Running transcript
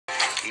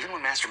Even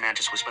when Master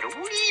Mantis was but a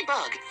wee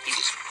bug, he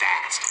was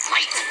fast,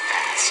 lightning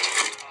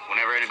fast.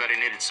 Whenever anybody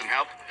needed some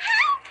help,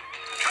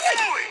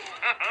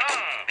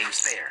 he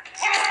was there.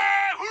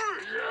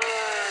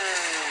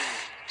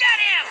 Get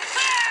him!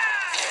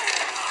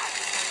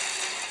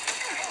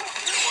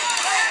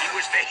 He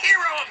was the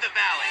hero of the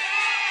valley.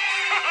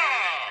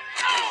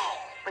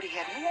 But he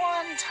had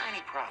one tiny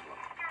problem.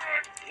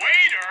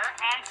 Waiter,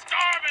 I'm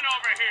starving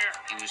over here.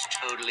 He was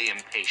totally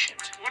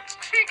impatient. What's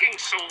taking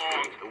so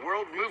long? The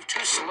world moved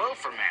too slow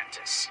for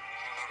Mantis.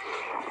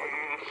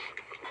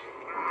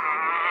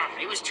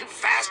 He was too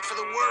fast for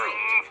the world.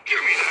 Give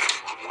me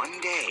that. One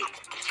day,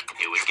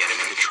 it would get him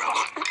into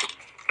trouble.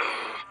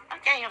 A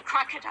gang of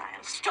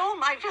crocodiles stole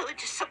my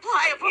village's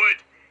supply of Wood.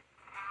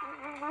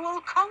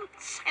 wool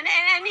coats. And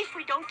if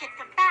we don't get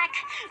them back,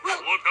 we'll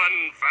Look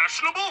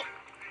unfashionable?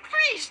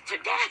 freeze to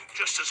death.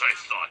 Just as I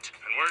thought.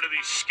 And where do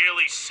these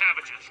scaly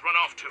savages run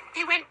off to?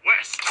 They went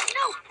West.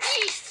 no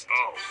east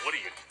Oh, what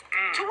are you?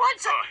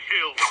 towards A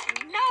hill.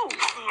 no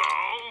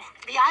Oh.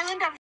 the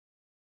island of.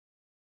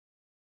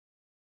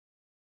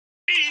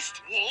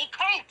 East wool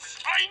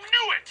coats. I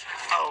knew it.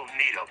 I'll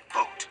need a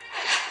boat.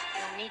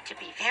 You'll need to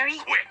be very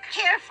Quick.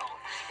 careful.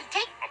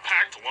 Take A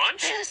packed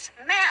lunch? this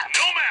map.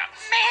 No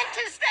maps.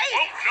 Mantis, they.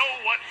 Won't know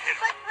what hit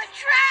 'em. But the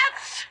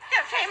traps!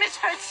 They're famous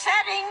for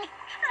setting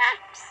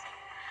traps.